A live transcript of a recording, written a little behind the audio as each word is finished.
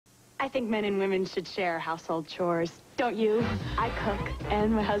I think men and women should share household chores. Don't you? I cook,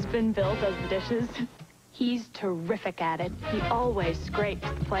 and my husband, Bill, does the dishes. He's terrific at it. He always scrapes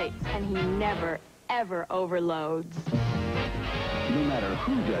the plates, and he never, ever overloads. No matter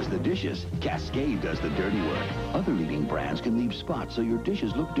who does the dishes, Cascade does the dirty work. Other leading brands can leave spots so your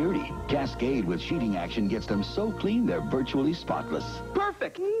dishes look dirty. Cascade with sheeting action gets them so clean they're virtually spotless.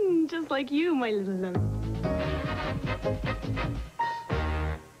 Perfect! Just like you, my little...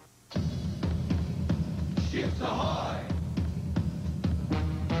 Ships ahoy!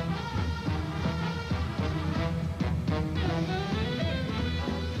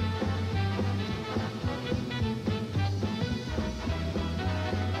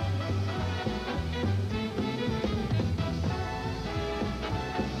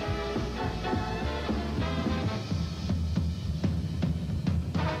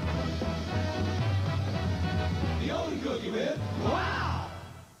 The only cookie with wow!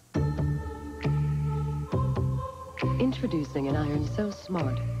 Introducing an iron so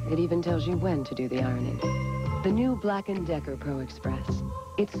smart, it even tells you when to do the ironing. The new Black & Decker Pro Express.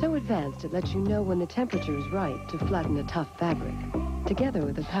 It's so advanced it lets you know when the temperature is right to flatten a tough fabric, together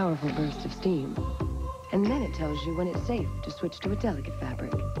with a powerful burst of steam. And then it tells you when it's safe to switch to a delicate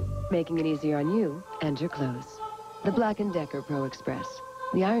fabric, making it easier on you and your clothes. The Black & Decker Pro Express.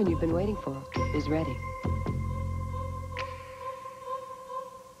 The iron you've been waiting for is ready.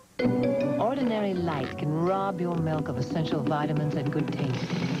 Ordinary light can rob your milk of essential vitamins and good taste.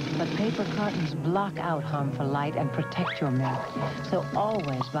 But paper cartons block out harmful light and protect your milk. So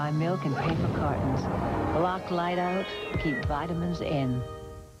always buy milk in paper cartons. Block light out, keep vitamins in.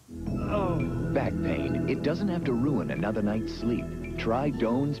 Back pain, it doesn't have to ruin another night's sleep. Try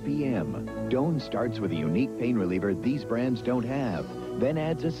Doan's PM. Doan starts with a unique pain reliever these brands don't have, then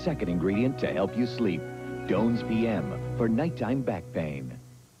adds a second ingredient to help you sleep. Doan's PM for nighttime back pain.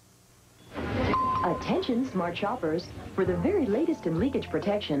 Attention, smart shoppers. For the very latest in leakage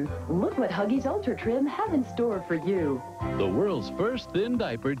protection, look what Huggies Ultra Trim have in store for you. The world's first thin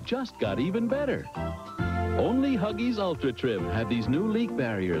diaper just got even better. Only Huggies Ultra Trim have these new leak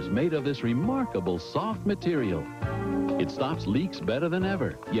barriers made of this remarkable soft material. It stops leaks better than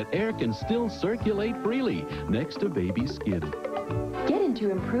ever, yet air can still circulate freely next to baby's skin. Get into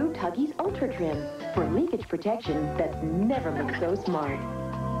improved Huggies Ultra Trim for leakage protection that's never looked so smart.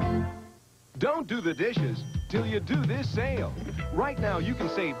 Don't do the dishes till you do this sale. Right now, you can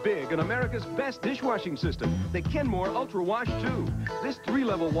save big on America's best dishwashing system, the Kenmore Ultra Wash 2. This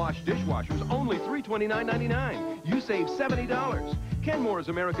 3-level wash dishwasher is only $329.99. You save $70. Kenmore is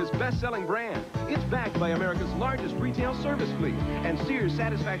America's best-selling brand. It's backed by America's largest retail service fleet and Sears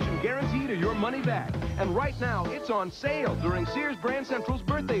satisfaction guarantee to your money back. And right now, it's on sale during Sears Brand Central's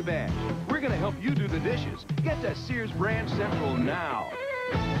birthday bash. We're going to help you do the dishes. Get to Sears Brand Central now.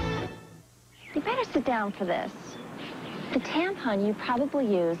 You better sit down for this. The tampon you probably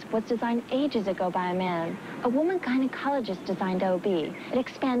used was designed ages ago by a man. A woman gynecologist designed OB. It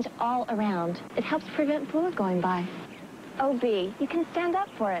expands all around. It helps prevent fluid going by. OB, you can stand up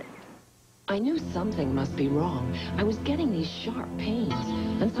for it. I knew something must be wrong. I was getting these sharp pains,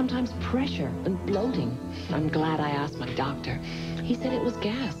 and sometimes pressure and bloating. I'm glad I asked my doctor. He said it was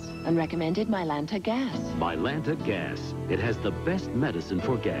gas and recommended Mylanta Gas. Mylanta Gas. It has the best medicine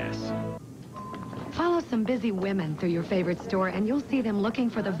for gas. Follow some busy women through your favorite store and you'll see them looking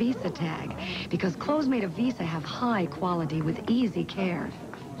for the Visa tag, because clothes made of Visa have high quality with easy care.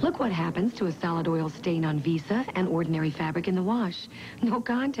 Look what happens to a solid oil stain on Visa and ordinary fabric in the wash. No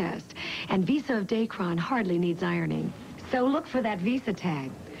contest. And Visa of Dacron hardly needs ironing. So look for that Visa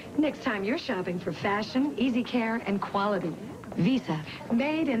tag next time you're shopping for fashion, easy care, and quality. Visa,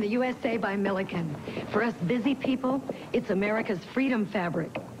 made in the USA by Milliken. For us busy people, it's America's freedom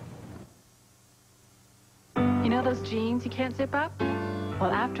fabric. You know those jeans you can't zip up?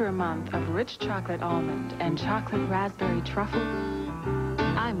 Well, after a month of rich chocolate almond and chocolate raspberry truffle,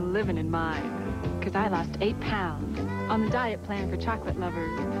 I'm living in mine, because I lost 8 pounds on the diet plan for chocolate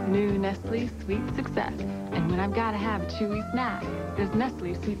lovers, new Nestle Sweet Success. And when I've got to have a chewy snack, there's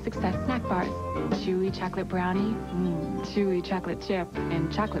Nestle Sweet Success snack bars. Chewy chocolate brownie, chewy chocolate chip,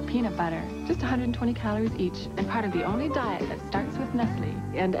 and chocolate peanut butter. Just 120 calories each, and part of the only diet that starts with Nestle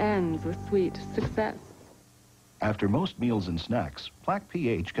and ends with sweet success. After most meals and snacks, plaque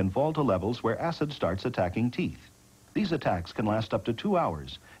pH can fall to levels where acid starts attacking teeth. These attacks can last up to 2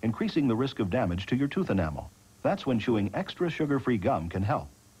 hours, increasing the risk of damage to your tooth enamel. That's when chewing extra sugar-free gum can help.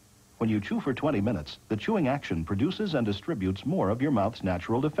 When you chew for 20 minutes, the chewing action produces and distributes more of your mouth's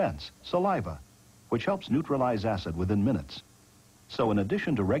natural defense, saliva, which helps neutralize acid within minutes. So in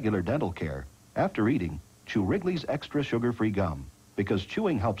addition to regular dental care, after eating, chew Wrigley's extra sugar-free gum. because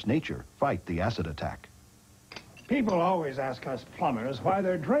chewing helps nature fight the acid attack. People always ask us plumbers why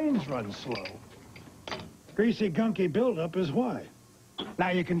their drains run slow. Greasy, gunky buildup is why. Now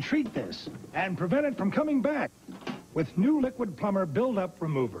you can treat this and prevent it from coming back with new Liquid Plumber Buildup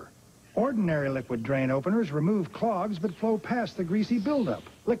Remover. Ordinary liquid drain openers remove clogs that flow past the greasy buildup.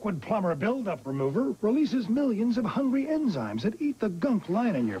 Liquid Plumber Buildup Remover releases millions of hungry enzymes that eat the gunk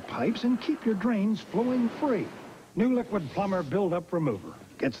lining your pipes and keep your drains flowing free. New Liquid Plumber Buildup Remover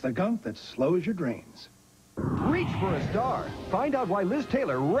gets the gunk that slows your drains. Reach for a star. Find out why Liz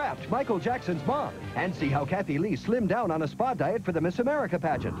Taylor rapped Michael Jackson's mom. And see how Kathy Lee slimmed down on a spa diet for the Miss America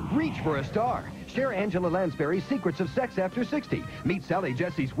pageant. Reach for a star. Share Angela Lansbury's secrets of sex after 60. Meet Sally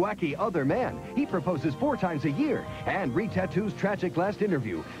Jesse's wacky other man. He proposes 4 times a year. And read Tattoo's tragic last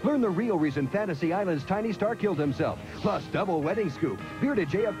interview. Learn the real reason Fantasy Island's tiny star killed himself. Plus, double wedding scoop. Bearded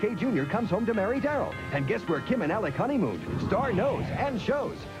JFK Jr. comes home to marry Daryl. And guess where Kim and Alec honeymooned? Star knows and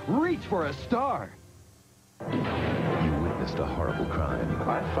shows. Reach for a star. You witnessed a horrible crime.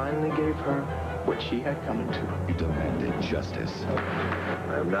 I finally gave her what she had coming to her. You demanded justice.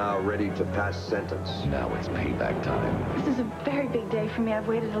 I am now ready to pass sentence. Now it's payback time. This is a very big day for me. I've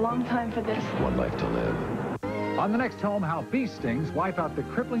waited a long time for this. One life to live. On the next home, how bee stings wipe out the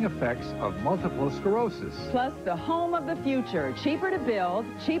crippling effects of multiple sclerosis. Plus, the home of the future. Cheaper to build,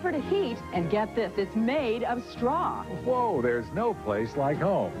 cheaper to heat, and get this, it's made of straw. Whoa, there's no place like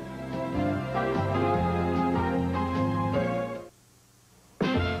home.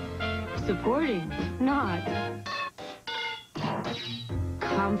 Supporting, not.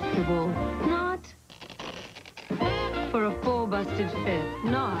 Comfortable, not. For a full-busted fit,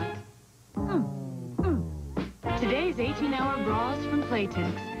 not. Today's 18-hour bras from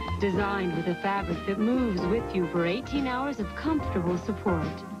Playtex, designed with a fabric that moves with you for 18 hours of comfortable support.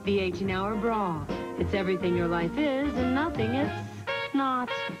 The 18-hour bra. It's everything your life is and nothing it's not.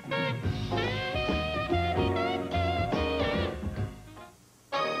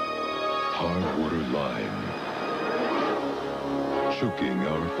 Hard water lime, choking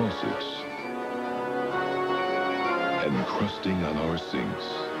our faucets, and crusting on our sinks.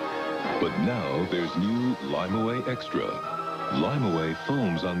 But now there's new Lime-A-Way Extra. Lime-A-Way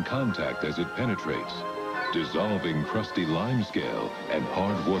foams on contact as it penetrates, dissolving crusty lime scale and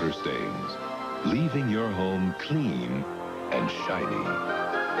hard water stains, leaving your home clean and shiny.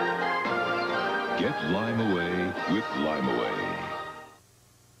 Get Lime-A-Way with Lime-A-Way.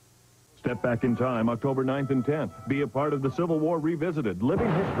 Step back in time, October 9th and 10th. Be a part of the Civil War Revisited,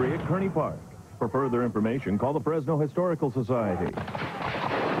 Living History at Kearney Park. For further information, call the Fresno Historical Society.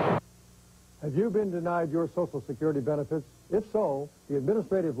 Have you been denied your Social Security benefits? If so, the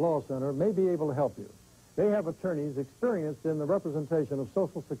Administrative Law Center may be able to help you. They have attorneys experienced in the representation of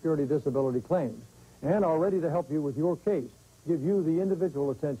Social Security disability claims and are ready to help you with your case, give you the individual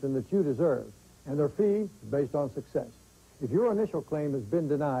attention that you deserve, and their fee is based on success. If your initial claim has been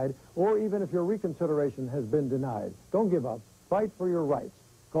denied, or even if your reconsideration has been denied, don't give up. Fight for your rights.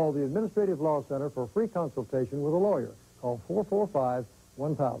 Call the Administrative Law Center for a free consultation with a lawyer. Call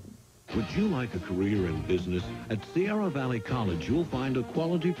 445-1000. Would you like a career in business? At Sierra Valley College, you'll find a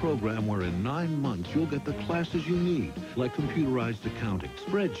quality program where in 9 months you'll get the classes you need, like computerized accounting,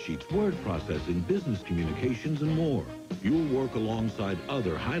 spreadsheets, word processing, business communications, and more. You'll work alongside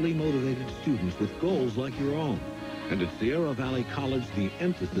other highly motivated students with goals like your own. And at Sierra Valley College, the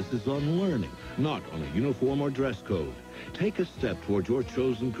emphasis is on learning, not on a uniform or dress code. Take a step toward your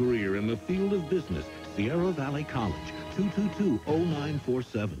chosen career in the field of business. Sierra Valley College,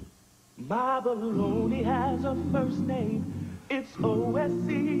 222-0947. Mabaloni has a first name. It's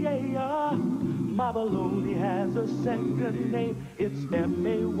O-S-C-A-R. Mabaloni has a second name. It's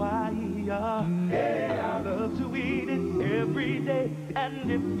M-A-Y-E-R. Hey, I love to eat it every day. And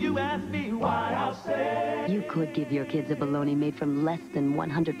if you ask me why, I'll say... You could give your kids a bologna made from less than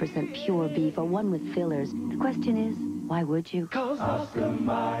 100% pure beef or one with fillers. The question is, why would you? 'Cause Oscar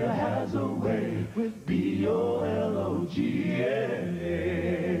Mayer has a way with B-O-L-O-G-A.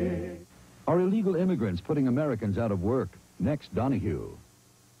 Are illegal immigrants putting Americans out of work? Next, Donahue.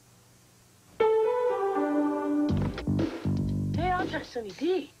 Hey, I'll try Sunny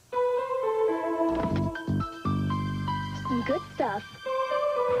D. Some good stuff.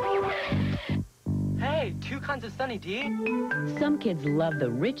 Hey, 2 kinds of Sunny D. Some kids love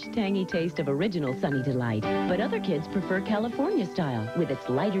the rich, tangy taste of original Sunny Delight, but other kids prefer California style with its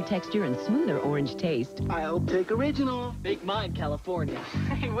lighter texture and smoother orange taste. I'll take original. Make mine California.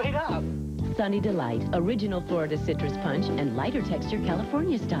 Hey, wait up. Sunny Delight, original Florida citrus punch and lighter texture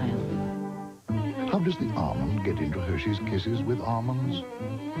California style. How does the almond get into Hershey's Kisses with almonds?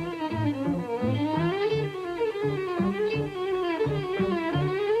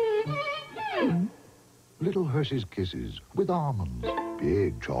 Little Hershey's Kisses with almonds.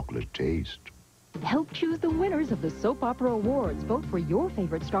 Big chocolate taste. Help choose the winners of the Soap Opera Awards. Vote for your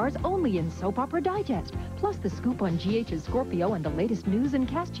favorite stars only in Soap Opera Digest. Plus the scoop on GH's Scorpio and the latest news and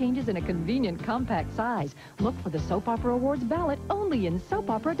cast changes in a convenient compact size. Look for the Soap Opera Awards ballot only in Soap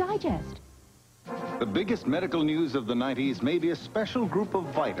Opera Digest. The biggest medical news of the 90s may be a special group of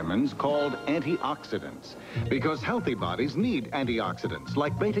vitamins called antioxidants. Because healthy bodies need antioxidants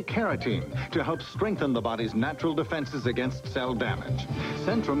like beta-carotene to help strengthen the body's natural defenses against cell damage.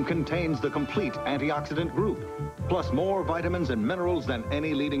 Centrum contains the complete antioxidant group, plus more vitamins and minerals than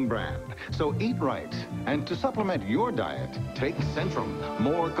any leading brand. So eat right. And to supplement your diet, take Centrum.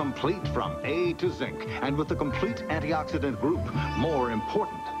 More complete from A to zinc. And with the complete antioxidant group, more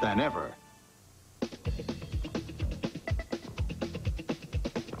important than ever.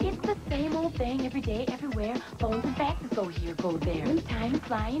 It's the same old thing every day, everywhere. Phones and faxes go here, go there. And time is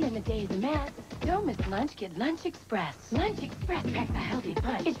flying and the day's a mess. Don't miss lunch, get Lunch Express. Lunch Express packs a healthy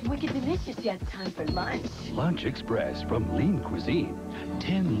punch. It's wicked delicious, yet time for lunch. Lunch Express from Lean Cuisine.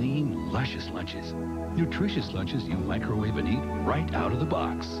 10 lean, luscious lunches. Nutritious lunches you microwave and eat right out of the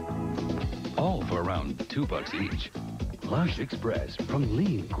box. All for around $2 each. Lunch Express from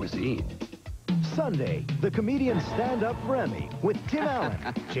Lean Cuisine. Sunday, the comedians stand up for Emmy with Tim Allen,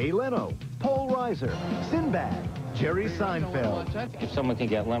 Jay Leno, Paul Reiser, Sinbad, Jerry Seinfeld. If someone can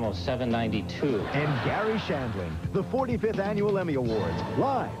get Lemo $7.92. And Gary Shandling, the 45th Annual Emmy Awards,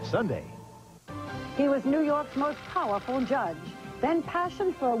 live Sunday. He was New York's most powerful judge. Then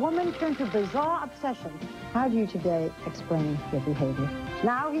passion for a woman turned to bizarre obsession. How do you today explain your behavior?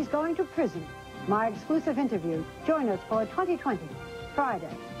 Now he's going to prison. My exclusive interview. Join us for 2020, Friday.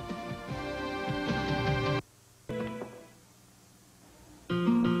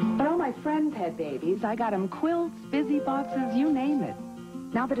 But all my friends had babies. I got them quilts, busy boxes, you name it.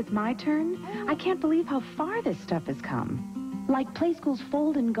 Now that it's my turn, I can't believe how far this stuff has come. Like Play School's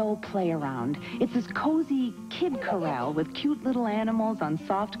Fold and Go Play Around. It's this cozy kid corral with cute little animals on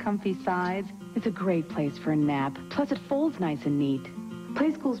soft, comfy sides. It's a great place for a nap. Plus, it folds nice and neat.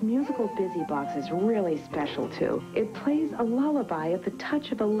 Play School's musical Busy Box is really special, too. It plays a lullaby at the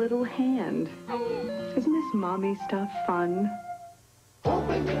touch of a little hand. Isn't this mommy stuff fun?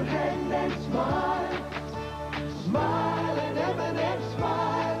 Open your hand and smile. Smile and M&M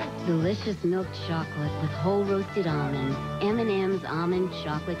smile. Delicious milk chocolate with whole roasted almonds. M&M's almond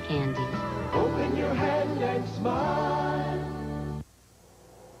chocolate candy. Open your hand and smile.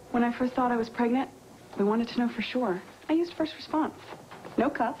 When I first thought I was pregnant, we wanted to know for sure. I used First Response.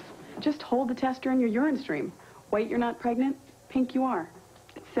 No cuffs. Just hold the tester in your urine stream. White, you're not pregnant. Pink, you are.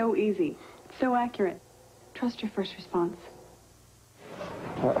 It's so easy. It's so accurate. Trust your First Response.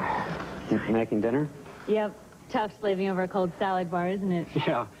 You making dinner? Yep. Tough slaving over a cold salad bar, isn't it?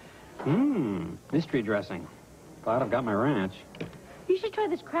 Yeah. Mystery dressing. Glad I've got my ranch. You should try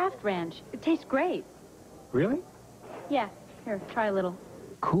this Kraft Ranch. It tastes great. Really? Yeah. Here, try a little.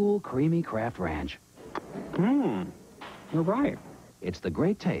 Cool, creamy Kraft Ranch. You're right. It's the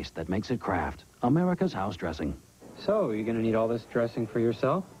great taste that makes it Kraft, America's house dressing. So, you gonna need all this dressing for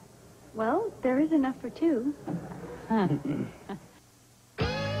yourself? Well, there is enough for two.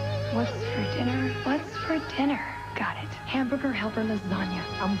 What's for dinner? What's for dinner? Got it. Hamburger helper lasagna.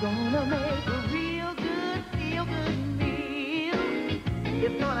 I'm gonna make a real good, feel-good meal.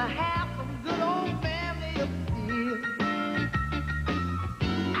 It's gonna have some good old family appeal.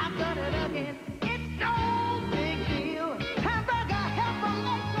 I'm gonna look in. It's no big deal. Hamburger helper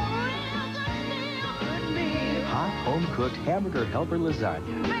makes a real good, feel-good meal. Hot, home-cooked Hamburger Helper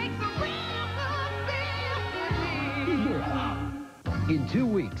lasagna. Makes a real good, feel-good meal. In 2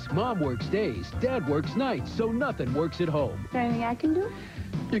 weeks, Mom works days, Dad works nights, so nothing works at home. Is there anything I can do?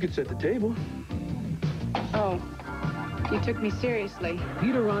 You can set the table. Oh, you took me seriously.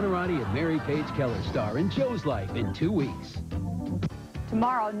 Peter Honorati and Mary Page Keller star in Joe's Life in 2 weeks.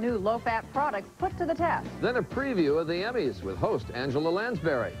 Tomorrow, new low-fat products put to the test. Then a preview of the Emmys with host Angela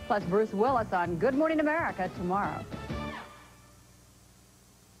Lansbury. Plus Bruce Willis on Good Morning America tomorrow.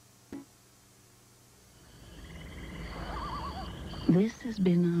 This has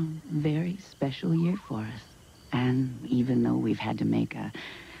been a very special year for us. And even though we've had to make a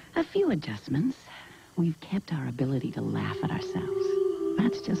few adjustments, we've kept our ability to laugh at ourselves.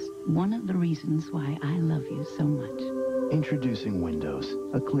 That's just one of the reasons why I love you so much. Introducing Windows,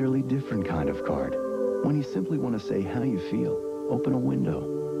 a clearly different kind of card. When you simply want to say how you feel, open a window.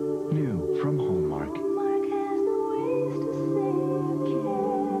 New from Hallmark.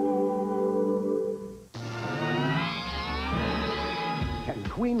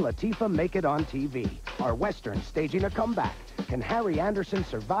 Queen Latifah make it on TV? Are Westerns staging a comeback? Can Harry Anderson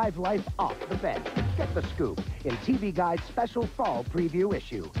survive life off the bench? Get the scoop in TV Guide's special fall preview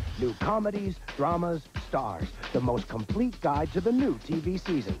issue. New comedies, dramas, stars. The most complete guide to the new TV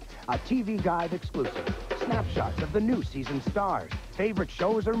season. A TV Guide exclusive. Snapshots of the new season stars. Favorite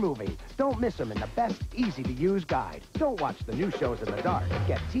shows or movies. Don't miss them in the best, easy-to-use guide. Don't watch the new shows in the dark.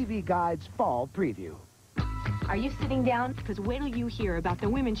 Get TV Guide's fall preview. Are you sitting down? Because wait till you hear about the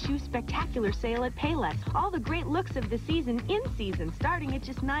Women's Shoe Spectacular sale at Payless. All the great looks of the season in season, starting at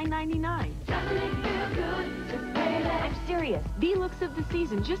just $9.99. I'm serious. The looks of the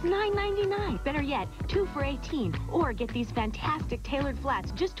season, just $9.99. Better yet, 2 for $18. Or get these fantastic tailored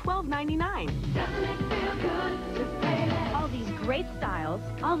flats, just $12.99. All these great styles,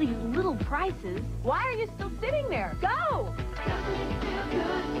 all these little prices. Why are you still sitting there? Go! Go!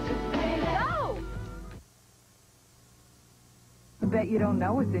 Bet you don't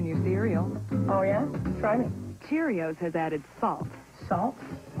know what's in your cereal. Oh, yeah? Try me. Cheerios has added salt. Salt?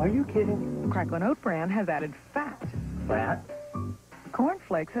 Are you kidding? Cracklin' Oat Bran has added fat. Fat? Corn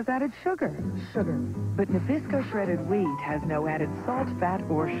Flakes has added sugar. Sugar. But Nabisco shredded wheat has no added salt, fat,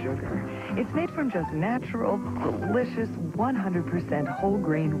 or sugar. It's made from just natural, delicious, 100% whole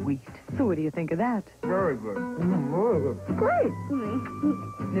grain wheat. So what do you think of that? Very good. Very good. Great.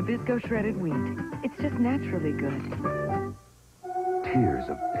 Nabisco shredded wheat. It's just naturally good. Tears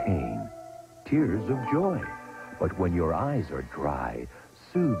of pain, tears of joy. But when your eyes are dry,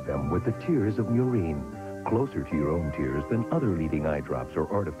 soothe them with the tears of Murine. Closer to your own tears than other leading eye drops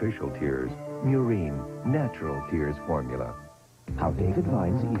or artificial tears. Murine, natural tears formula. How David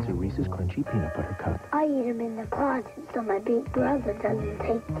Vines eats a Reese's Crunchy Peanut Butter Cup. I eat them in the closet so my big brother doesn't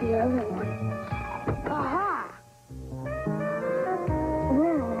take the other one. Aha!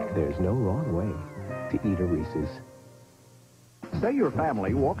 There's no wrong way to eat a Reese's. Say your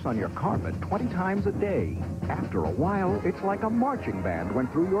family walks on your carpet 20 times a day. After a while, it's like a marching band went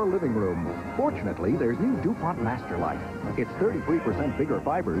through your living room. Fortunately, there's new DuPont Master Light. Its 33% bigger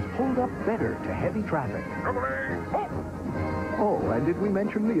fibers hold up better to heavy traffic. Oh, and did we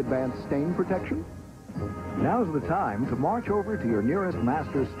mention the advanced stain protection? Now's the time to march over to your nearest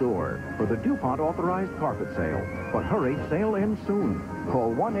Master store for the DuPont authorized carpet sale. But hurry, sale ends soon.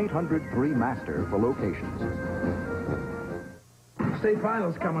 Call 1-800-3MASTER for locations. State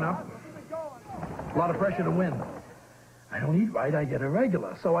finals coming up. A lot of pressure to win. I don't eat right, I get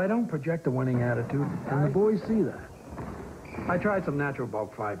irregular, so I don't project a winning attitude, and the boys see that. I tried some natural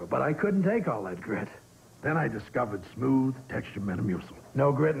bulk fiber, but I couldn't take all that grit. Then I discovered smooth texture Metamucil.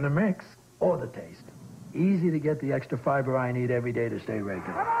 No grit in the mix or the taste. Easy to get the extra fiber I need every day to stay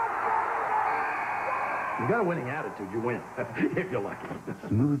regular. You got a winning attitude, you win, if you're lucky.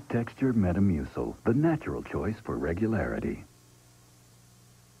 Smooth texture Metamucil, the natural choice for regularity.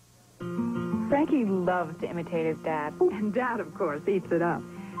 Frankie loves to imitate his dad. And Dad, of course, eats it up.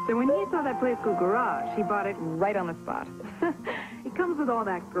 So when he saw that place called Garage, he bought it right on the spot. It comes with all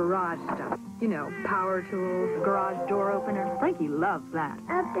that garage stuff. You know, power tools, garage door opener. Frankie loves that.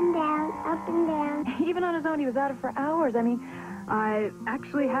 Up and down, up and down. Even on his own, he was at it for hours. I mean, I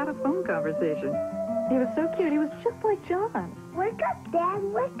actually had a phone conversation. He was so cute. He was just like John. Wake up, Dad,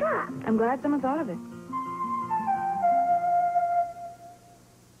 wake up. I'm glad someone thought of it.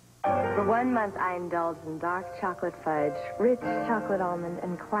 For 1 month, I indulged in dark chocolate fudge, rich chocolate almond,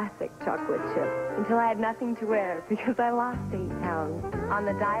 and classic chocolate chip until I had nothing to wear because I lost 8 pounds. On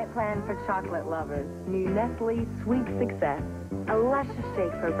the diet plan for chocolate lovers, new Nestle Sweet Success, a luscious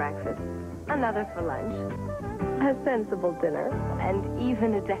shake for breakfast, another for lunch, a sensible dinner, and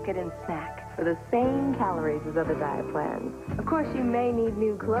even a decadent snack for the same calories as other diet plans. Of course, you may need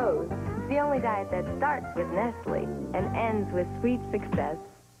new clothes. It's the only diet that starts with Nestle and ends with Sweet Success.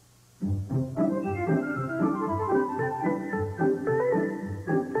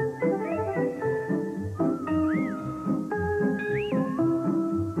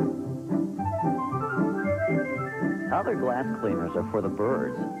 Other glass cleaners are for the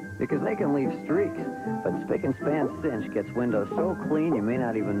birds because they can leave streaks. But Spick and Span Cinch gets windows so clean you may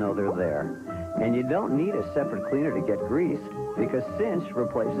not even know they're there. And you don't need a separate cleaner to get grease because Cinch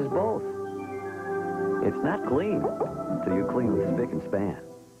replaces both. It's not clean till you clean with Spick and Span.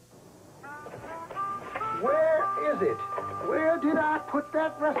 Where is it? Where did I put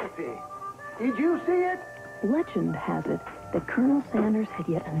that recipe? Did you see it? Legend has it that Colonel Sanders had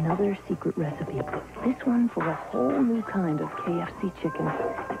yet another secret recipe. This one for a whole new kind of KFC chicken.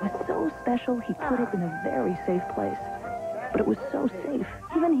 It was so special, he put it in a very safe place. But it was so safe,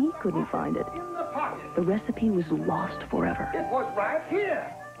 even he couldn't find it. The recipe was lost forever. It was right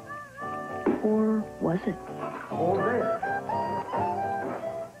here. Or was it? Over there.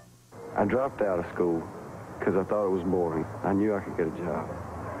 I dropped out of school because I thought it was boring. I knew I could get a job.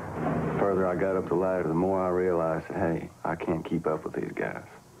 The further I got up the ladder, the more I realized, hey, I can't keep up with these guys.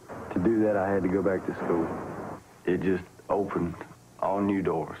 To do that, I had to go back to school. It just opened all new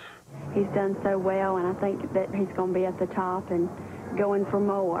doors. He's done so well, and I think that he's going to be at the top and going for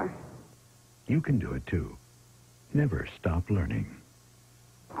more. You can do it, too. Never stop learning.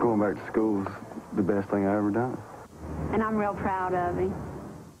 Going back to school is the best thing I ever done. And I'm real proud of him.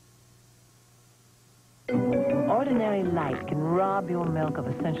 Ordinary light can rob your milk of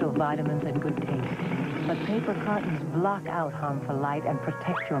essential vitamins and good taste. But paper cartons block out harmful light and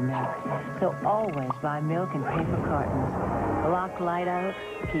protect your milk. So always buy milk in paper cartons. Block light out,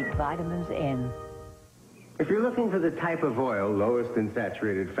 keep vitamins in. If you're looking for the type of oil lowest in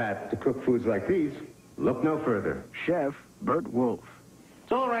saturated fat to cook foods like these, look no further. Chef Bert Wolf.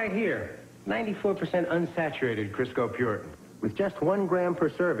 It's all right here. 94% unsaturated Crisco Puritan. With just 1 gram per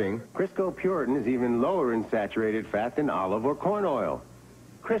serving, Crisco Puritan is even lower in saturated fat than olive or corn oil.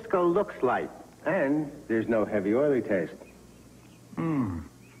 Crisco looks light, and there's no heavy oily taste.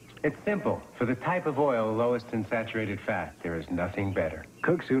 It's simple. For the type of oil lowest in saturated fat, there is nothing better.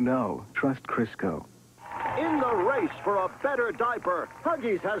 Cooks who know, trust Crisco. In the race for a better diaper,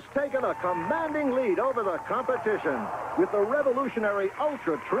 Huggies has taken a commanding lead over the competition with the revolutionary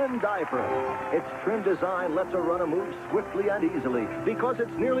Ultra Trim diaper. Its trim design lets a runner move swiftly and easily because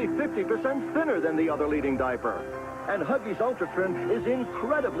it's nearly 50% thinner than the other leading diaper. And Huggies Ultra Trim is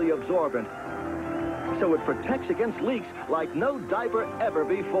incredibly absorbent, so it protects against leaks like no diaper ever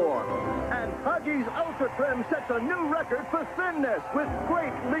before. And Huggies Ultra Trim sets a new record for thinness with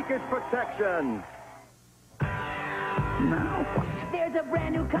great leakage protection. There's a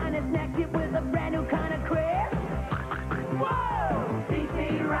brand new kind of snack chip with a brand new kind of crisp. Whoa!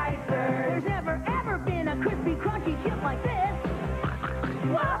 CC Ricer. There's never ever been a crispy, crunchy chip like this.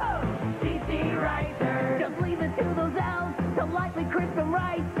 Whoa! CC Ricer. Just leave it to those elves to lightly crisp and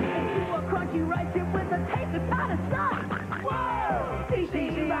rice into a crunchy rice chip with a taste that's hot as sun. Whoa!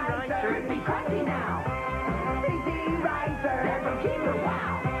 CC Ricer. Crispy, crunchy now. CC Ricer. They're from Keeper.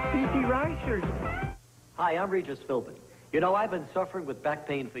 Wow! CC Ricer. Hi, I'm Regis Philbin. You know, I've been suffering with back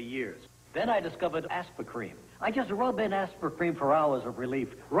pain for years. Then I discovered Aspercream. I just rub in Aspercream for hours of relief,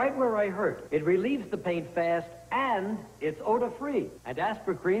 right where I hurt. It relieves the pain fast, and it's odor-free. And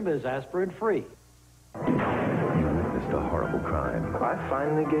Aspercream is aspirin-free. You witnessed a horrible crime. I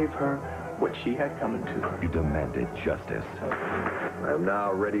finally gave her what she had coming to her. You demanded justice. I am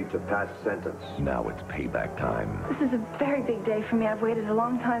now ready to pass sentence. Now it's payback time. This is a very big day for me. I've waited a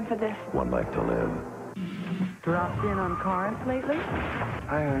long time for this. One life to live. Dropped in on Corinth lately?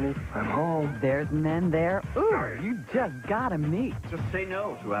 Hi, Ernie. I'm home. There's men there. Ooh, you just gotta meet. Just say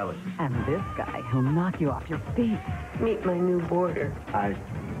no to Alex. And this guy, he'll knock you off your feet. Meet my new boarder. Hi.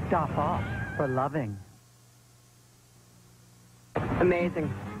 Stop off for loving.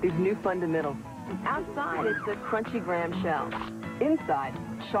 Amazing. These new fundamentals. Outside, it's a crunchy graham shell. Inside,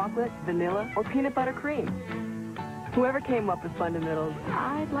 chocolate, vanilla, or peanut butter cream. Whoever came up with fundamentals,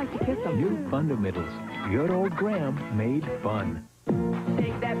 I'd like to kiss them. New fundamentals. Good old Graham made fun.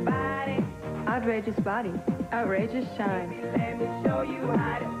 Shake that body. Outrageous body. Outrageous shine. Let me show you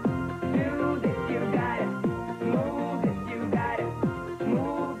how to do this. You got it. Move this. You got it.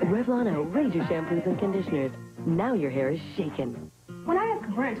 Move that. Revlon outrageous shampoos and conditioners. Now your hair is shaken. When I ask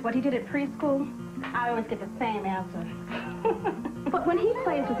Brent what he did at preschool, I always get the same answer. But when he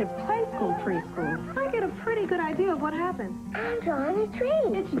plays with his preschool, I get a pretty good idea of what happened. I'm drawing a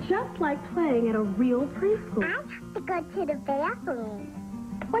tree. It's just like playing at a real preschool. I have to go to the bathroom.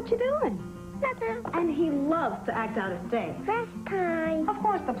 What you doing? Nothing. And he loves to act out his day. Rest time. Of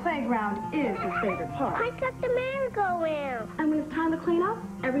course, the playground is his favorite part. I got the merry-go-round. And when it's time to clean up,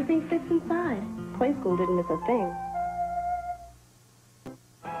 everything fits inside. Playschool didn't miss a thing.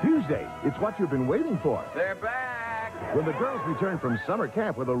 Tuesday, it's what you've been waiting for. They're back! When the girls return from summer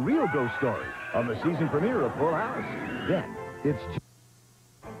camp with a real ghost story on the season premiere of Full House. Then, it's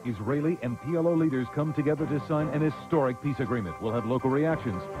Israeli and PLO leaders come together to sign an historic peace agreement. We'll have local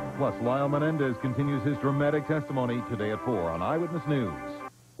reactions. Plus, Lyle Menendez continues his dramatic testimony today at 4 on Eyewitness News.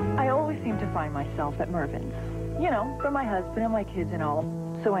 I always seem to find myself at Mervyn's. You know, for my husband and my kids and all.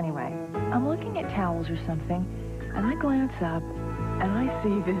 So anyway, I'm looking at towels or something, and I glance up, and I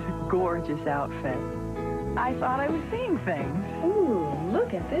see this gorgeous outfit. I thought I was seeing things. Ooh,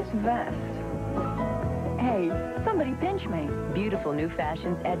 look at this vest. Hey, somebody pinch me. Beautiful new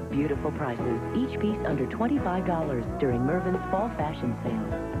fashions at beautiful prices. Each piece under $25 during Mervyn's Fall Fashion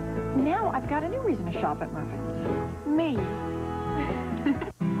Sale. Now I've got a new reason to shop at Mervyn's. Me.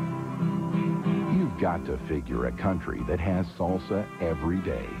 You've got to figure a country that has salsa every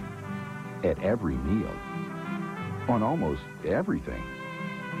day. at every meal, on almost everything,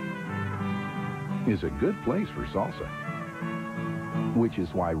 is a good place for salsa. Which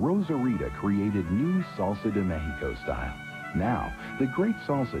is why Rosarita created new Salsa de Mexico style. Now, the great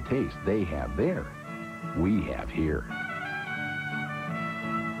salsa taste they have there, we have here.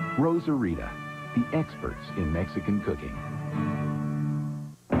 Rosarita, the experts in Mexican cooking.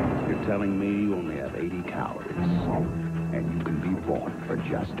 You're telling me you only have 80 calories, and you can be bought for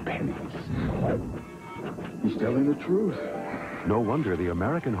just pennies. He's telling the truth. No wonder the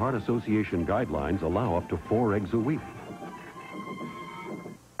American Heart Association guidelines allow up to 4 eggs a week.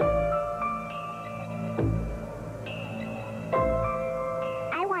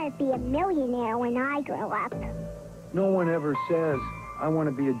 I want to be a millionaire when I grow up. No one ever says, I want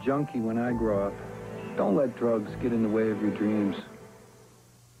to be a junkie when I grow up. Don't let drugs get in the way of your dreams.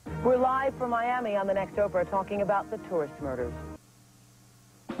 We're live from Miami on the next Oprah talking about the tourist murders.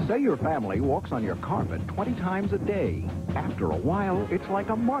 Say your family walks on your carpet 20 times a day. After a while, it's like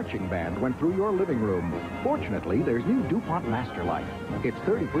a marching band went through your living room. Fortunately, there's new DuPont Master Light. Its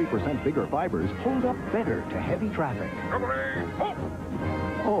 33% bigger fibers hold up better to heavy traffic.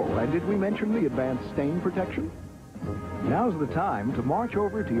 Oh, and did we mention the advanced stain protection? Now's the time to march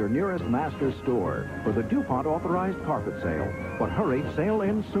over to your nearest Master store for the DuPont authorized carpet sale. But hurry, sale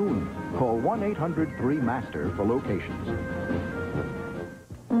ends soon. Call 1-800-3MASTER for locations.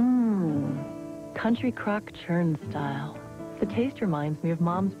 Country crock churn style. The taste reminds me of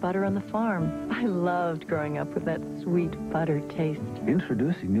Mom's butter on the farm. I loved growing up with that sweet butter taste.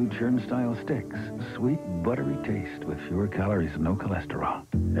 Introducing new churn-style sticks. Sweet, buttery taste with fewer calories and no cholesterol.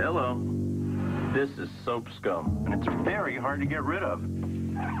 Hello. This is soap scum, and it's very hard to get rid of.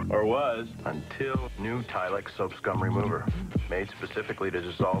 Or was, until new Tilex Soap Scum Remover. Made specifically to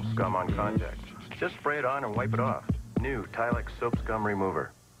dissolve scum on contact. Just spray it on and wipe it off. New Tilex Soap Scum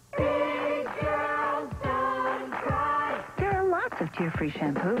Remover. There are lots of tear-free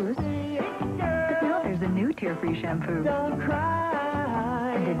shampoos. But now there's a new tear-free shampoo.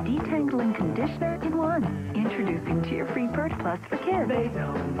 And a detangling conditioner in one. Introducing Tear-Free Pert Plus for kids. They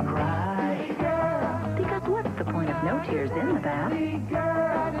don't cry. Because what's the point of no tears in the bath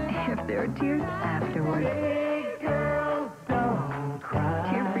if there are tears afterwards?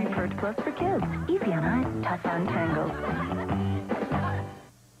 Tear-Free Pert Plus for kids. Easy on eyes, tough on tangles.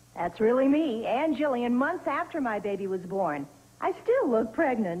 That's really me, Ann Jillian, months after my baby was born. I still look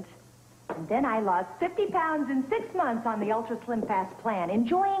pregnant. And then I lost 50 pounds in 6 months on the Ultra Slim Fast plan,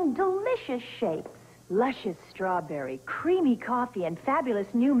 enjoying delicious shakes. Luscious strawberry, creamy coffee, and fabulous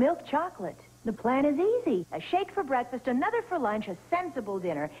new milk chocolate. The plan is easy. A shake for breakfast, another for lunch, a sensible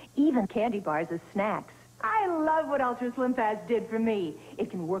dinner, even candy bars as snacks. I love what Ultra Slim Fast did for me. It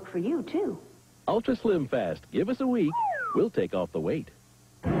can work for you, too. Ultra Slim Fast. Give us a week. We'll take off the weight.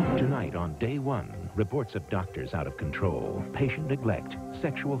 Tonight on Day One, reports of doctors out of control, patient neglect,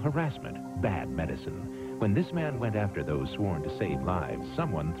 sexual harassment, bad medicine. When this man went after those sworn to save lives,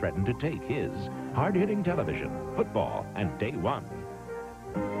 someone threatened to take his. Hard-hitting television, football, and Day One.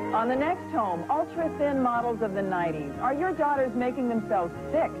 On the next home, ultra-thin models of the 90s. Are your daughters making themselves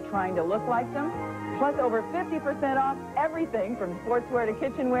sick trying to look like them? Plus over 50% off everything from sportswear to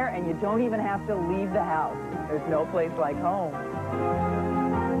kitchenware, and you don't even have to leave the house. There's no place like home.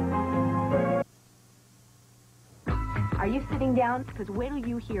 Are you sitting down? Because wait till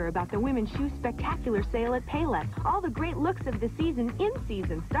you hear about the women's shoe spectacular sale at Payless. All the great looks of the season in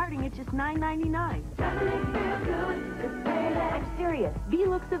season, starting at just $9.99. I'm serious. The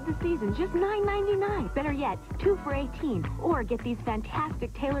looks of the season, just $9.99. Better yet, 2 for $18. Or get these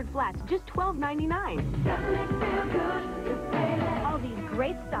fantastic tailored flats, just $12.99. All these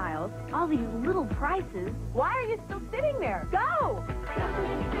great styles, all these little prices. Why are you still sitting there? Go!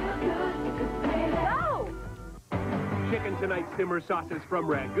 Go! Chicken Tonight simmer sauces from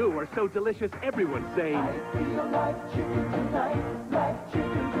Ragu are so delicious, everyone's saying, I feel like chicken tonight, like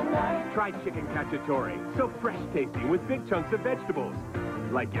chicken tonight. Try Chicken Cacciatore, so fresh tasting with big chunks of vegetables,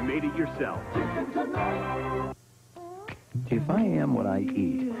 like you made it yourself. Chicken tonight. If I am what I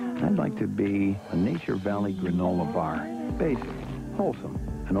eat, I'd like to be a Nature Valley granola bar. Basic, wholesome,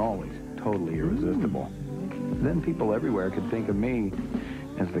 and always totally irresistible. Then people everywhere could think of me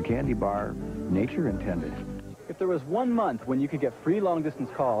as the candy bar nature intended. If there was 1 month when you could get free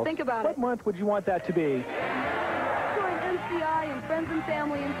long-distance calls, Think about what month would you want that to be? Join MCI and friends and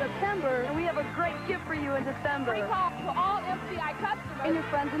family in September, and we have a great gift for you in December. Free calls to all MCI customers in your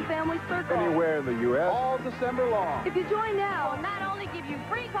friends and family circle. Anywhere in the U.S. all December long. If you join now, we'll not only give you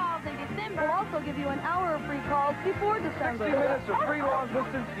free calls in December, we'll also give you an hour of free calls before December. 60 minutes of free long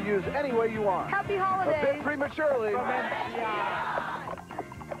distance to use any way you want. Happy holidays. A bit prematurely.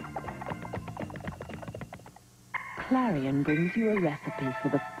 Clarion brings you a recipe for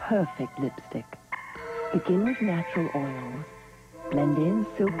the perfect lipstick. Begin with natural oils. Blend in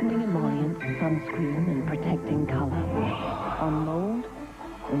silkening emollient, sunscreen, and protecting color. Unmold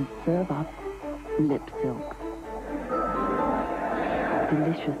and serve up Lip Silk.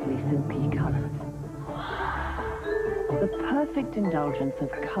 Deliciously silky colors. The perfect indulgence of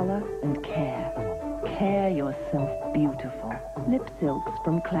color and care. Care yourself beautiful. Lip Silks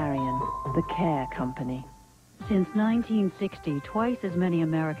from Clarion, the Care Company. Since 1960, twice as many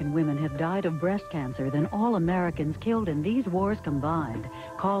American women have died of breast cancer than all Americans killed in these wars combined.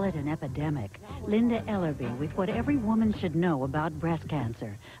 Call it an epidemic. Linda Ellerby with what every woman should know about breast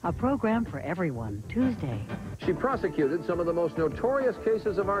cancer. A program for everyone, Tuesday. She prosecuted some of the most notorious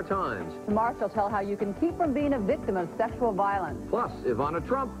cases of our times. Tomorrow she'll tell how you can keep from being a victim of sexual violence. Plus, Ivana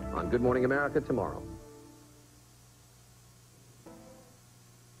Trump on Good Morning America tomorrow.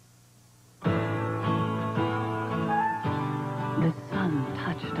 The sun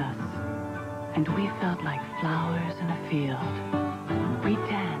touched us, and we felt like flowers in a field. We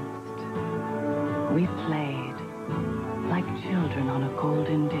danced. We played, like children on a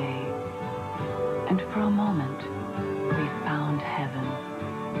golden day. And for a moment, we found heaven.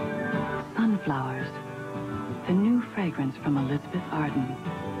 Sunflowers, the new fragrance from Elizabeth Arden.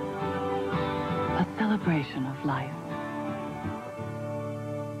 A celebration of life.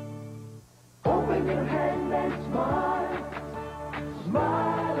 Open your hand and smile.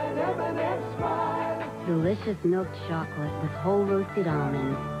 Smile and M&M smile. Delicious milk chocolate with whole roasted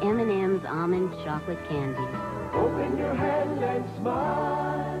almonds. M&M's almond chocolate candy. Open your hand and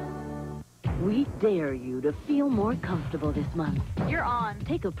smile. We dare you to feel more comfortable this month. You're on.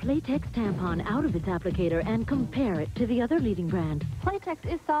 Take a Playtex tampon out of its applicator and compare it to the other leading brand. Playtex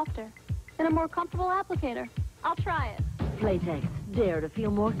is softer and a more comfortable applicator. I'll try it. Playtex, dare to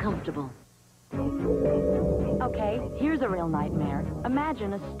feel more comfortable. Okay, here's a real nightmare.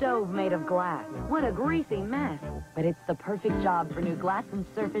 Imagine a stove made of glass. What a greasy mess. But it's the perfect job for new Glass and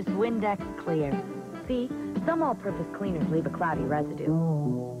Surface Windex Clear. See, some all-purpose cleaners leave a cloudy residue.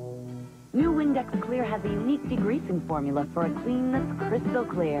 New Windex Clear has a unique degreasing formula for a clean that's crystal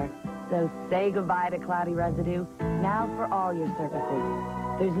clear. So say goodbye to cloudy residue, now for all your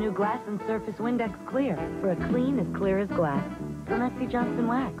surfaces. There's new Glass and Surface Windex Clear for a clean as clear as glass from S.C. Johnson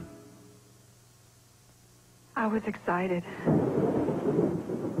Wax. I was excited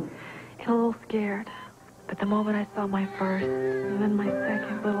and a little scared, but the moment I saw my first and then my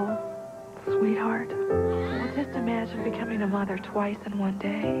second little sweetheart, well, just imagine becoming a mother twice in one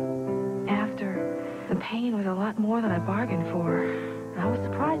day. After, the pain was a lot more than I bargained for. I was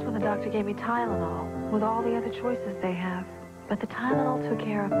surprised when the doctor gave me Tylenol with all the other choices they have, but the Tylenol took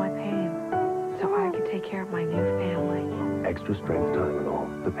care of my pain so I could take care of my new family. Extra strength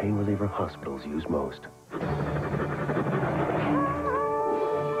Tylenol, the pain reliever hospitals use most.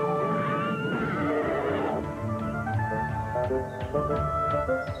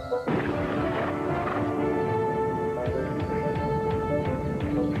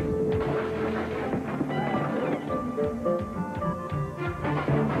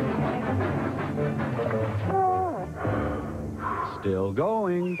 Still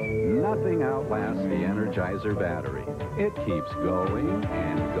going. Nothing outlasts the Energizer battery. It keeps going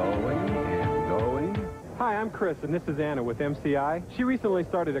and going and going. Hi, I'm Chris, and this is Anna with MCI. She recently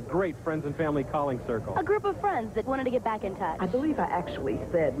started a great friends and family calling circle. A group of friends that wanted to get back in touch. I believe I actually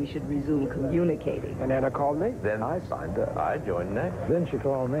said we should resume communicating. And Anna called me. Then I signed up. I joined next. Then she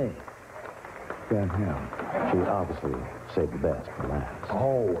called me. Then him. She obviously saved the best for last.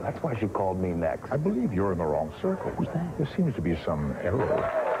 Oh, that's why she called me next. I believe you're in the wrong circle. Who's that? There seems to be some error.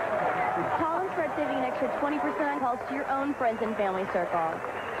 Call and start saving an extra 20% on calls to your own friends and family circle.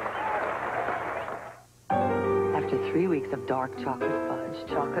 After 3 weeks of dark chocolate fudge,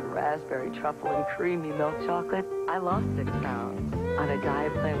 chocolate raspberry, truffle, and creamy milk chocolate, I lost 6 pounds on a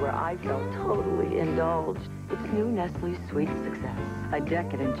diet plan where I felt totally indulged. It's new Nestle Sweet Success. A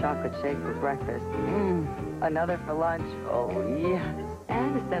decadent chocolate shake for breakfast. Another for lunch. Oh, yes.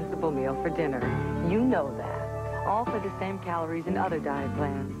 And a sensible meal for dinner. You know that. All for the same calories in other diet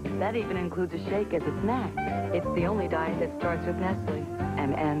plans. That even includes a shake as a snack. It's the only diet that starts with Nestle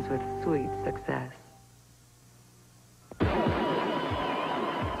and ends with sweet success.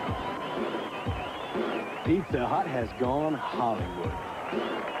 Pizza Hut has gone Hollywood.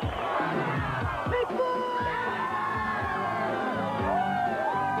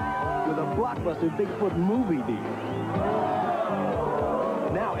 With a blockbuster Bigfoot movie deal.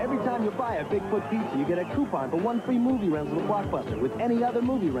 Now every time you buy a Bigfoot pizza, you get a coupon for 1 free movie rental at Blockbuster with any other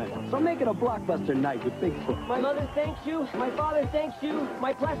movie rental. So make it a Blockbuster night with Bigfoot. My mother thanks you. My father thanks you.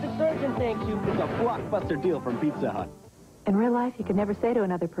 My plastic surgeon thanks you. It's a Blockbuster deal from Pizza Hut. In real life, you could never say to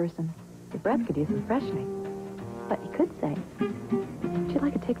another person, your breath could use some freshening. But you could say, would you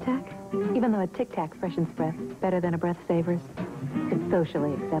like a Tic Tac? Even though a Tic Tac freshens breath better than a breath savers, it's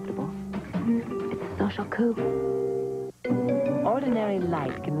socially acceptable. It's a social coup. Ordinary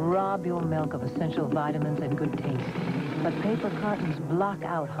light can rob your milk of essential vitamins and good taste. But paper cartons block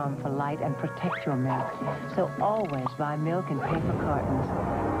out harmful light and protect your milk. So always buy milk in paper cartons.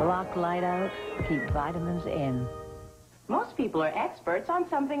 Block light out, keep vitamins in. Most people are experts on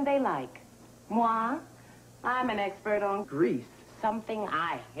something they like. Moi, I'm an expert on grease, something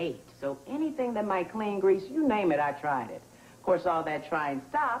I hate. So anything that might clean grease, you name it, I tried it. Of course, all that trying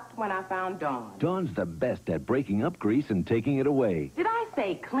stopped when I found Dawn. Dawn's the best at breaking up grease and taking it away. Did I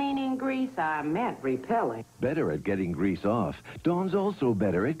say cleaning grease? I meant repelling. Better at getting grease off. Dawn's also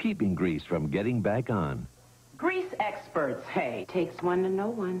better at keeping grease from getting back on. Grease experts, hey, takes one to know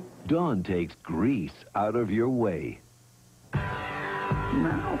one. Dawn takes grease out of your way.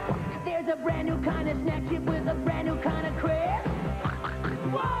 Now. There's a brand new kind of snack chip with a brand new kind of crisp.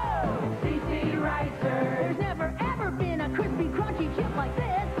 Whoa! C.C. Ricer. There's never, ever been a crispy, crunchy chip like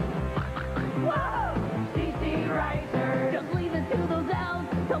this. Whoa! C.C. Ricer. Just leave it to those elves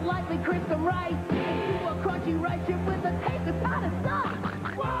to lightly crisp the rice. To a crunchy rice chip with a taste that's hot as stuff.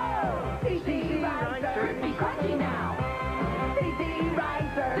 Whoa! C.C. Ricer. Crispy, crunchy now. C.C.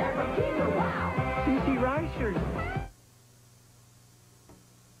 Ricer. Never keep it wow. C.C. Ricer.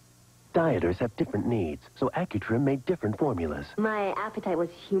 Dieters have different needs, so Accutrim made different formulas. My appetite was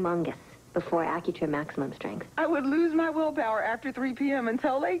humongous before Accutrim Maximum Strength. I would lose my willpower after 3 p.m.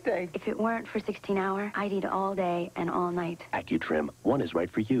 until late day. If it weren't for 16-hour, I'd eat all day and all night. Accutrim, one is right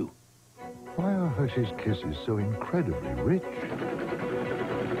for you. Why are Hershey's Kisses so incredibly rich?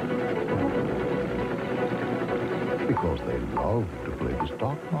 Because they love to play the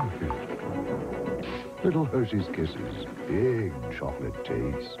stock market. Little Hershey's Kisses, big chocolate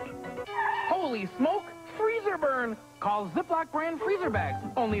taste. Holy smoke! Freezer burn! Call Ziploc brand freezer bags.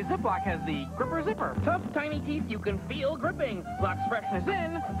 Only Ziploc has the gripper zipper. Tough, tiny teeth you can feel gripping. Locks freshness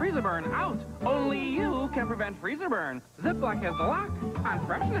in, freezer burn out. Only you can prevent freezer burn. Ziploc has the lock on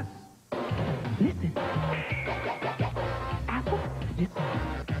freshness. Listen. Apple, listen.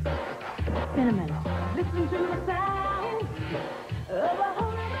 Cinnamon, listen to the sound of a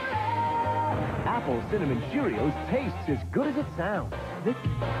whole Apple Cinnamon Cheerios tastes as good as it sounds.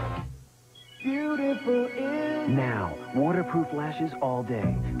 Listen. Beautiful is... Now, waterproof lashes all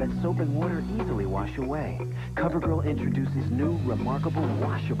day that soap and water easily wash away. CoverGirl introduces new, remarkable,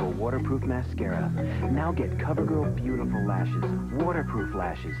 washable waterproof mascara. Now get CoverGirl Beautiful Lashes, waterproof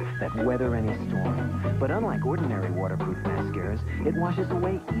lashes that weather any storm. But unlike ordinary waterproof mascaras, it washes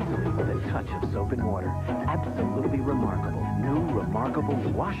away easily with a touch of soap and water. Absolutely remarkable. New, remarkable,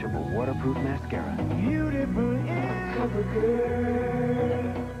 washable waterproof mascara. Beautiful is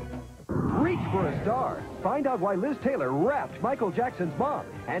CoverGirl. Reach for a star. Find out why Liz Taylor rapped Michael Jackson's mom.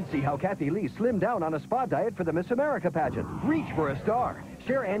 And see how Kathy Lee slimmed down on a spa diet for the Miss America pageant. Reach for a star.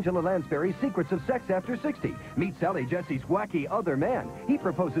 Share Angela Lansbury's secrets of sex after 60. Meet Sally Jesse's wacky other man. He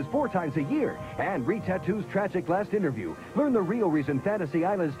proposes 4 times a year. And read Tattoo's tragic last interview. Learn the real reason Fantasy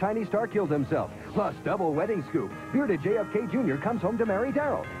Island's tiny star killed himself. Plus, double wedding scoop. Bearded JFK Jr. comes home to marry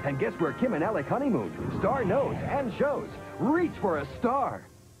Daryl. And guess where Kim and Alec honeymooned? Star knows and shows. Reach for a star.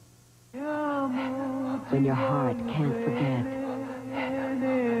 When your heart can't forget.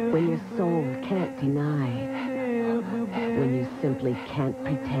 When your soul can't deny. When you simply can't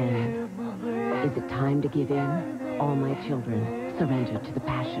pretend. Is it time to give in? All my children, surrender to the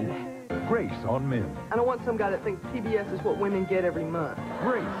passion. Grace on Men. I don't want some guy that thinks PBS is what women get every month.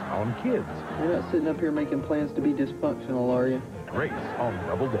 Grace on Kids. You're not sitting up here making plans to be dysfunctional, are you? Grace on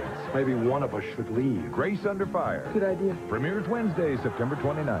Double Dates. Maybe one of us should leave. Grace Under Fire. Good idea. Premieres Wednesday, September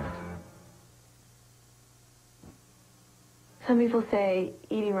 29th. Some people say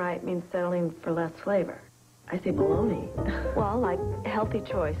eating right means settling for less flavor. I say baloney. Well, like healthy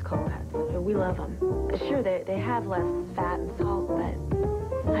choice cold cuts. We love them. Sure, they have less fat and salt, but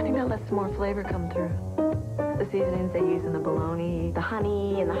I think that lets more flavor come through. The seasonings they use in the bologna, the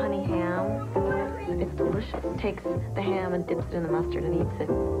honey and the honey ham, it's delicious. Takes the ham and dips it in the mustard and eats it.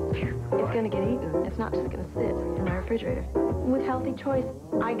 It's going to get eaten. It's not just going to sit in my refrigerator. With healthy choice,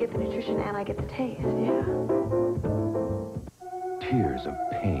 I get the nutrition and I get the taste, yeah. Tears of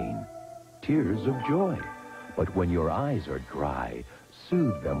pain, tears of joy. But when your eyes are dry,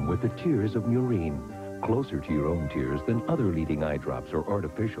 soothe them with the tears of Murine. Closer to your own tears than other leading eye drops or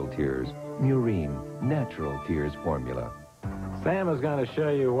artificial tears. Murine, natural tears formula. Sam is going to show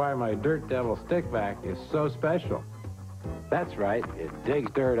you why my Dirt Devil stick vac is so special. That's right, it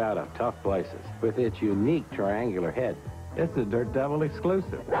digs dirt out of tough places with its unique triangular head. It's a Dirt Devil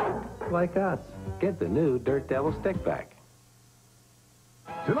exclusive. Like us. Get the new Dirt Devil stick vac.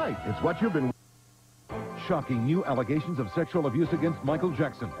 Tonight, it's what you've been... Shocking new allegations of sexual abuse against Michael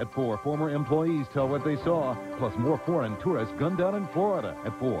Jackson. At 4, former employees tell what they saw, plus more foreign tourists gunned down in Florida.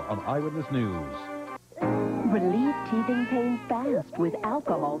 At 4 on Eyewitness News. Relieve teething pain fast with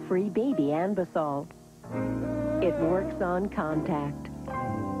alcohol-free Baby Anbesol. It works on contact.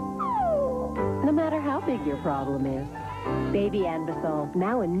 No matter how big your problem is. Baby Anbesol,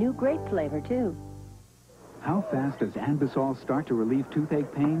 now in new grape flavor, too. How fast does Anbesol start to relieve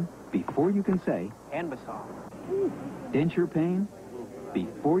toothache pain? Before you can say... Anbesol. Denture pain?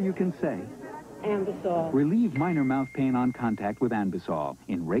 Before you can say... Anbesol. Relieve minor mouth pain on contact with Anbesol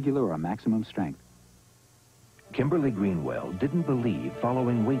in regular or maximum strength. Kimberly Greenwell didn't believe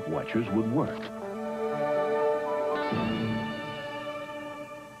following Weight Watchers would work.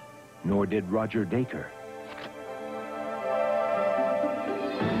 Nor did Roger Dacre.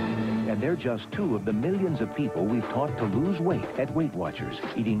 And they're just two of the millions of people we've taught to lose weight at Weight Watchers,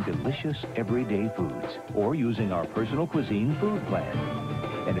 eating delicious, everyday foods, or using our personal cuisine food plan.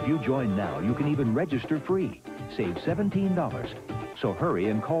 And if you join now, you can even register free. Save $17. So hurry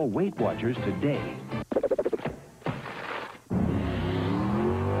and call Weight Watchers today.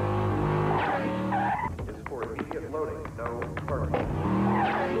 This is for immediate loading, no parking.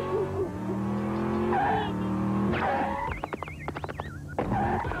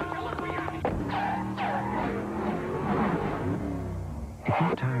 If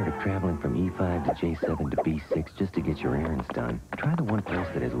you're tired of traveling from E5 to J7 to B6 just to get your errands done, try the one place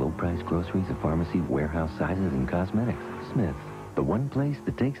that has low-priced groceries, a pharmacy, warehouse sizes, and cosmetics. Smith's, the one place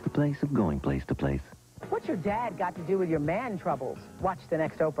that takes the place of going place to place. What's your dad got to do with your man troubles? Watch the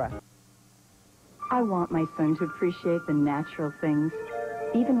next Oprah. I want my son to appreciate the natural things,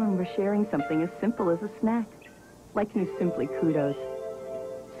 even when we're sharing something as simple as a snack, like new Simply Kudos.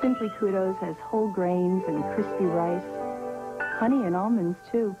 Simply Kudos has whole grains and crispy rice, honey and almonds,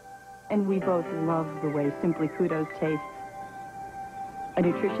 too. And we both love the way Simply Kudos tastes. A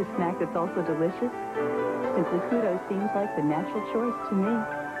nutritious snack that's also delicious? Simply Kudos seems like the natural choice to me.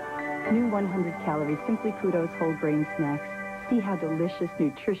 New 100-calorie Simply Kudos whole grain snacks. See how delicious,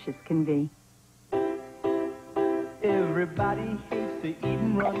 nutritious can be. Everybody hates to eat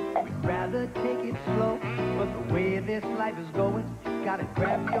and run. We'd rather take it slow. But the way this life is going, gotta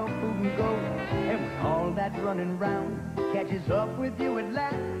grab your food and go. And when all that running round catches up with you at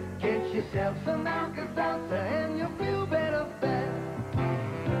last, get yourself some Alka-Seltzer and you'll feel better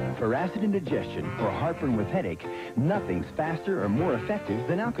fast. For acid indigestion or heartburn with headache, nothing's faster or more effective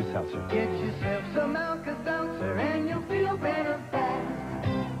than Alka-Seltzer. Get yourself some Alka-Seltzer and you'll feel better fast.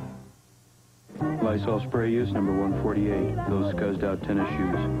 Lysol spray use number 148. Those scuzzed out tennis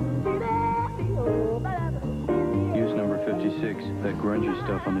shoes. Use number 56. That grungy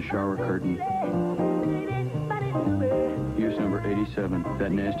stuff on the shower curtain. Use number 87.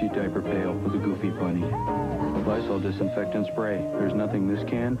 That nasty diaper pail with a goofy bunny. Lysol disinfectant spray. There's nothing this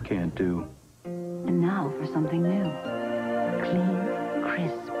can can't do. And now for something new. Clean,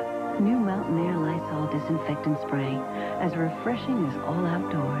 crisp. New Mountain Air Lysol disinfectant spray. As refreshing as all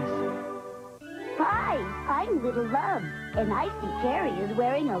outdoors. Hi, I'm Little Love, and I see Carrie is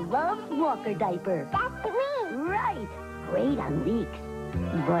wearing a Love's Walker diaper. That's me. Right. Great on leaks.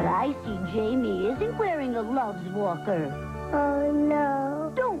 But I see Jamie isn't wearing a Love's Walker. Oh,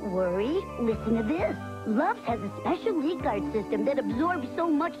 no. Don't worry. Listen to this. Love's has a special leak guard system that absorbs so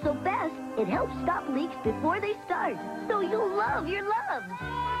much so fast, it helps stop leaks before they start. So you'll love your Love's.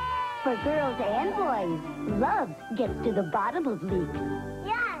 For girls and boys, Love's gets to the bottom of leaks.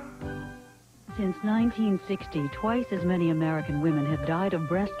 Since 1960, twice as many American women have died of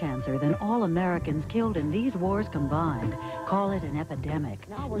breast cancer than all Americans killed in these wars combined. Call it an epidemic.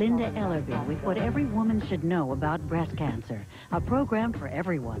 Linda Ellerby with what every woman should know about breast cancer. A program for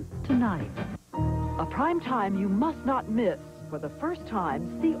everyone. Tonight. A prime time you must not miss. For the first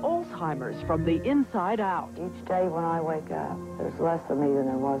time, see Alzheimer's from the inside out. Each day when I wake up, there's less of me than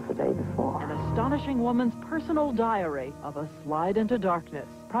there was the day before. An astonishing woman's personal diary of a slide into darkness.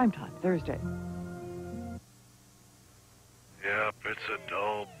 Primetime, Thursday. Yep, it's a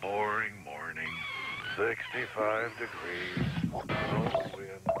dull, boring morning. 65 degrees. No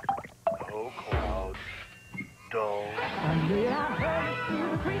wind. No clouds. Dull.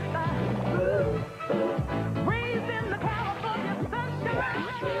 Raised in the California sunshine.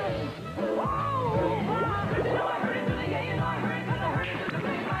 Whoa,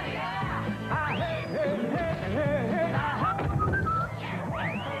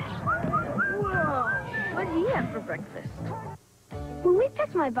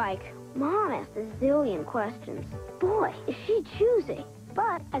 That's my bike. Mom asked a zillion questions. Boy, is she choosy.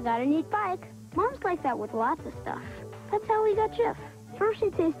 But I got a neat bike. Mom's like that with lots of stuff. That's how we got Jif. First she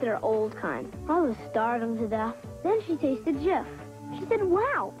tasted our old kind. I was starving to death. Then she tasted Jif. She said,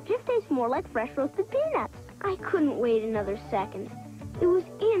 wow, Jif tastes more like fresh roasted peanuts. I couldn't wait another second. It was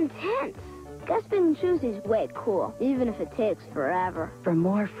intense. Guess being choosy is way cool, even if it takes forever. For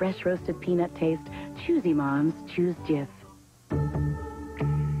more fresh roasted peanut taste, choosy moms choose Jif.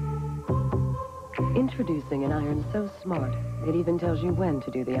 Introducing an iron so smart, it even tells you when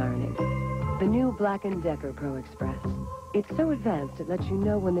to do the ironing. The new Black & Decker Pro Express. It's so advanced it lets you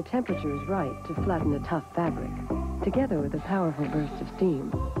know when the temperature is right to flatten a tough fabric, together with a powerful burst of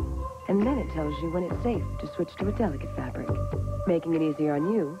steam. And then it tells you when it's safe to switch to a delicate fabric, making it easier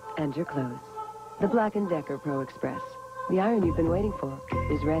on you and your clothes. The Black & Decker Pro Express. The iron you've been waiting for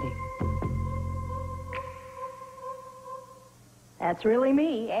is ready. That's really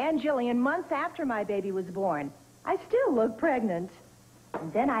me, Ann Jillian, months after my baby was born. I still look pregnant.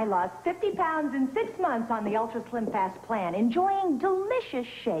 And then I lost 50 pounds in 6 months on the Ultra Slim Fast plan, enjoying delicious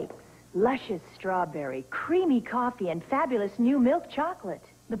shakes. Luscious strawberry, creamy coffee, and fabulous new milk chocolate.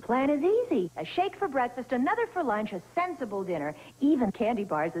 The plan is easy. A shake for breakfast, another for lunch, a sensible dinner, even candy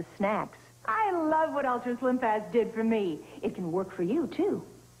bars as snacks. I love what Ultra Slim Fast did for me. It can work for you, too.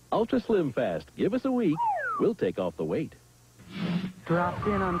 Ultra Slim Fast. Give us a week. We'll take off the weight. Dropped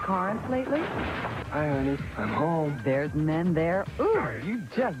in on Corinth lately? Hi, honey. I'm home. There's men there. Ooh, you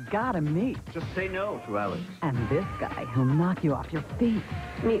just gotta meet. Just say no to Alex. And this guy who'll knock you off your feet.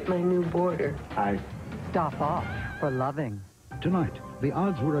 Meet my new boarder. Hi. Stop off for loving. Tonight, the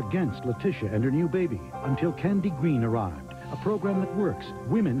odds were against Letitia and her new baby until Candy Green arrived. A program that works.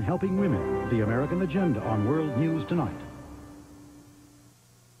 Women helping women. The American Agenda on World News Tonight.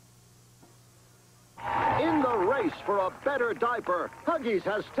 In the race for a better diaper, Huggies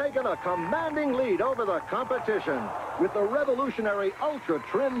has taken a commanding lead over the competition with the revolutionary Ultra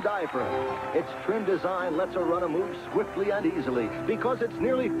Trim diaper. Its trim design lets a runner move swiftly and easily because it's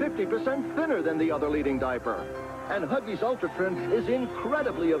nearly 50% thinner than the other leading diaper. And Huggies Ultra Trim is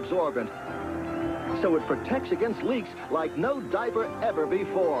incredibly absorbent, so it protects against leaks like no diaper ever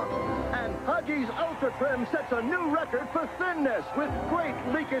before. And Huggies Ultra Trim sets a new record for thinness with great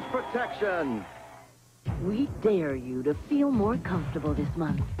leakage protection. We dare you to feel more comfortable this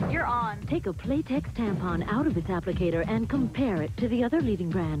month. You're on. Take a Playtex tampon out of its applicator and compare it to the other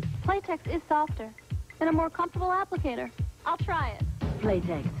leading brand. Playtex is softer and a more comfortable applicator. I'll try it.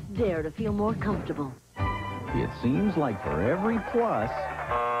 Playtex, dare to feel more comfortable. It seems like for every plus,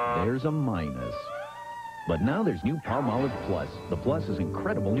 there's a minus. But now there's new Palmolive Plus. The Plus is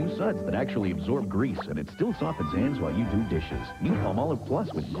incredible new suds that actually absorb grease, and it still softens hands while you do dishes. New Palmolive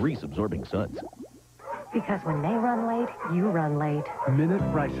Plus with grease-absorbing suds. Because when they run late, you run late. Minute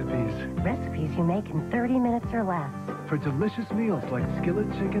recipes. Recipes you make in 30 minutes or less. For delicious meals like skillet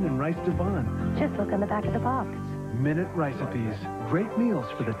chicken and rice Devon. Just look on the back of the box. Minute recipes. Great meals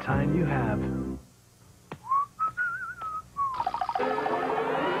for the time you have.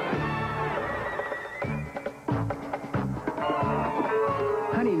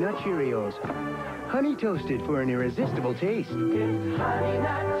 Honey Nut Cheerios. Honey toasted for an irresistible taste. Honey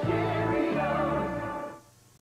Nut Cheerios.